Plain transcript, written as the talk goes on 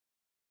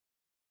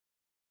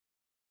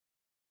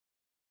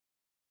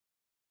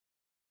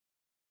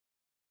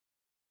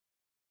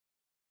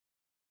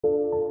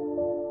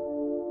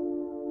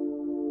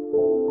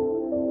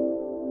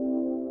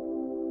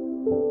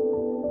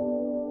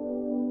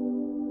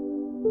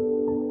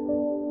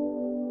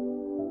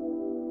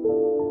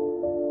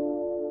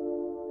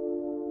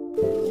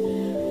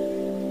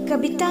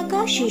कविता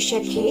का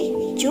शीर्षक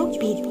है जो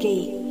बीत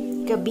गई।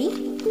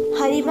 कवि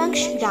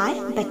हरिवंश राय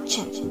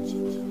बच्चन।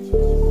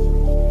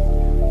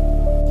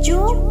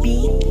 जो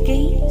बीत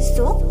गई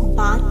सो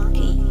बात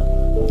गई।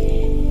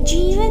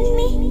 जीवन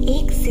में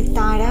एक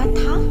सितारा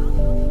था,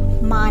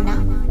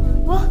 माना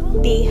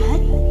वह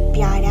बेहद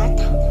प्यारा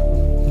था।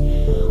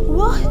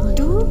 वह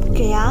डूब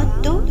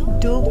गया तो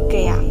डूब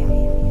गया।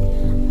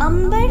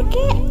 अंबर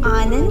के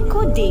आनंद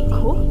को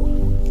देखो,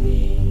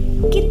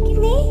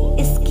 कितने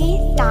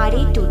इसके तारे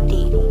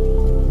टूटे,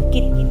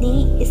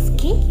 कितने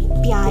इसके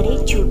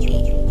प्यारे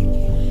छूटे।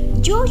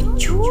 जो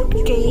छूट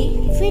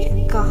गए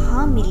फिर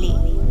कहाँ मिले,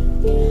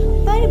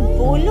 पर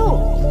बोलो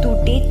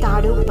टूटे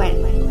तारों पर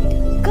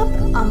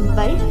कब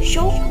अंबर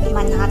शोक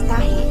मनाता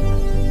है।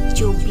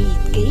 जो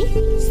बीत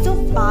गई सो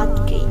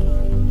बात गई।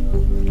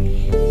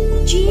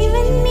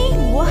 जीवन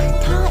में वह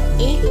था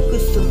एक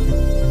कुसुम,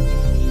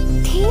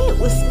 थे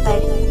उस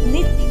पर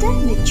नित्य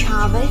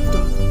निछावर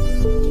तुम।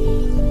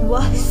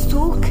 वह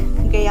सूख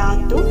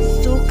गया तो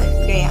सूख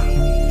गया।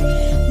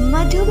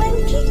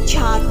 मधुबन की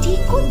छाती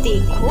को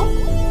देखो,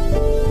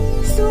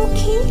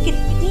 सूखी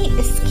कितनी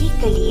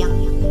इसकी कलियां,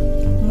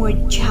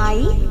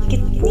 मुरझाई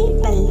कितनी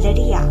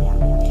पल्लरियां।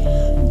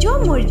 जो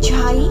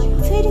मुरझाई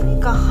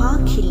फिर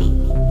कहाँ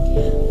खिली,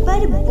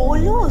 पर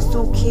बोलो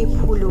सूखे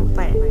फूलों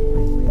पर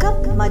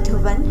कब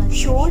मधुबन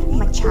शोर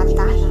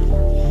मचाता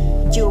है।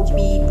 जो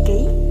बीत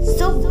गई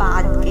सो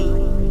बात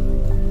गई।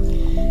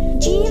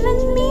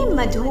 जीवन में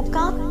मधु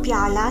का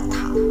प्याला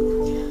था,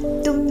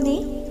 तुमने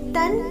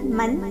तन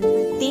मन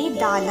दे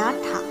डाला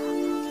था।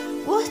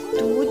 वह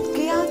टूट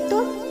गया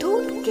तो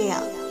टूट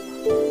गया।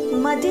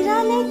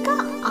 मदिरालय का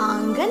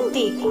आंगन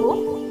देखो,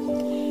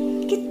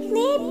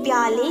 कितने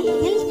प्याले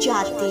हिल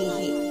जाते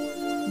हैं,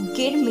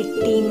 गिर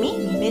मिट्टी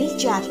में मिल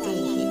जाते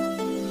हैं।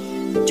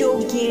 जो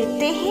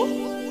गिरते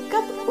हैं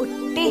कब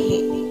उठते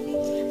हैं,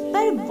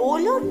 पर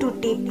बोलो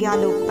टूटे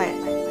प्यालों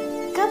पर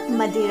कब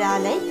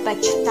मदिरालय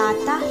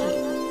पछताता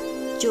है।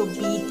 जो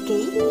बीत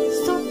गई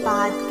सो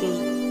बात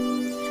गई।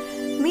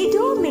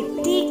 मृदु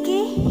मिट्टी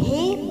के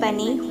है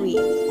बने हुए,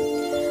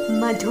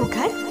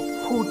 मधुघर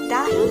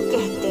फूटा ही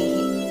कहते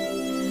हैं।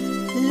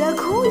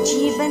 लघु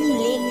जीवन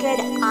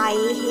लेकर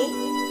आए हैं,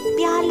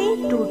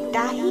 प्याले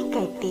टूटा ही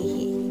करते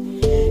हैं।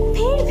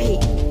 फिर भी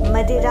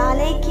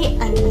मदिरालय के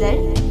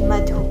अंदर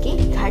मधु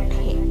के घट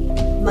है,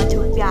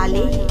 मधु प्याले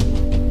हैं।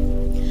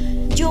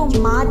 जो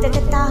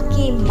मादकता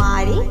के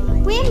मारे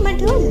वे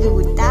मधु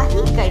लूटा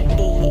ही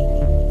करते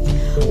हैं।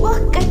 वह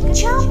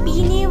कच्चा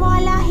पीने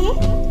वाला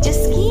है,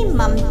 जिसकी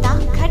ममता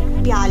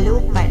घट प्यालों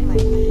पर।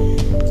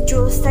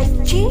 जो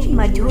सच्चे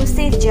मधु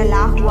से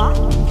जला हुआ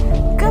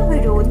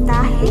कब रोता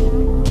है